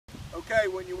Okay,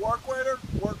 when you work with her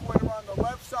on the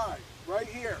left side, right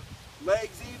here.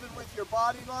 Legs even with your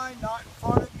body line, not in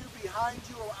front of you, behind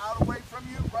you, or out away from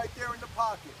you, right there in the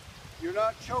pocket. You're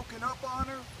not choking up on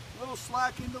her, a little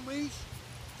slack in the leash,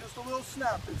 just a little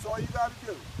snap. That's all you got to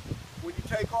do. When you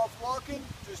take off walking,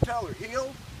 just tell her,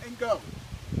 heel and go.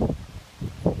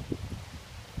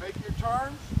 Make your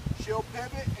turns. She'll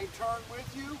pivot and turn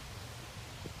with you.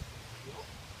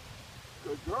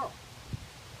 Good girl.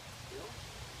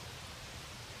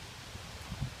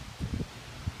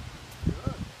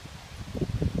 Good.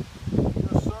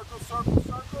 Just circle, circle,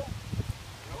 circle.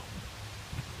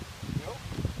 Nope.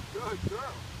 Good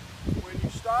girl. When you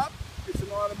stop, it's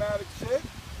an automatic sit.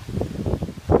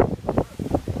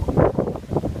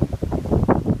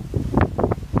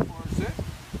 Or sit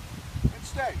and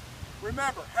stay.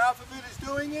 Remember, half of it is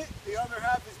doing it, the other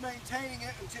half is maintaining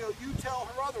it until you tell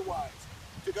her otherwise.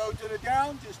 To go to the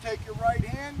down, just take your right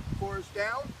hand, force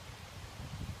down,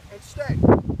 and stay.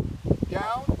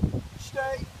 Down,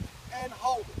 stay, and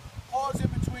hold it. Pause in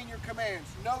between your commands.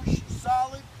 Know she's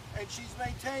solid and she's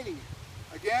maintaining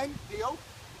it. Again, heel,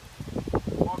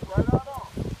 walk right on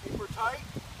off. Keep her tight.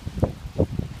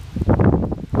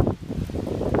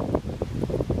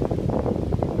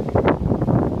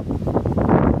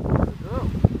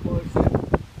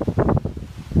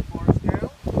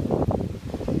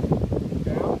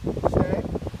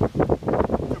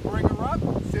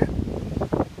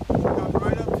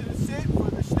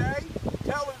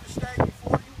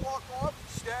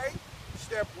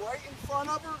 Step right in front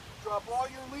of her, drop all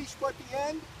your leash but the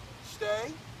end,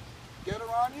 stay, get her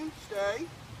on you, stay,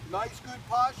 nice good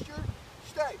posture,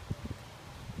 stay,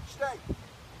 stay.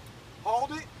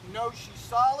 Hold it, know she's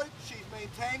solid, she's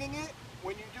maintaining it.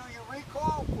 When you do your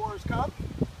recall, Forrest, come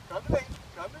to me,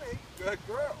 good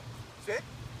girl. Sit,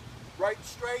 right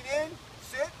straight in,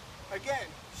 sit, again,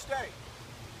 stay.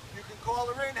 You can call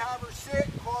her in, have her sit,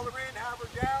 call her in, have her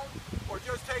down, or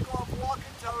just take off walking,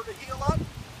 tell her to heel up,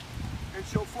 and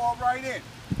she'll fall right in.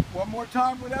 One more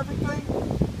time with everything.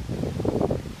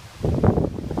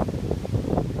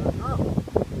 Good girl.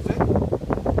 Sit.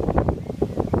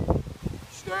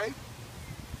 Stay.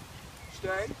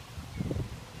 Stay.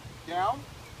 Down.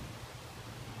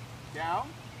 Down.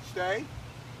 Stay.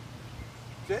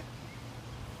 Sit.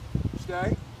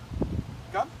 Stay.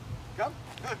 Come.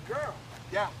 Good girl.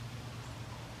 Down.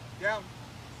 Down.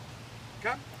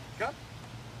 Come.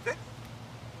 Sit.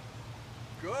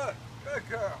 Good. Good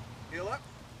girl. Heel up.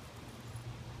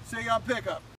 See you on pickup.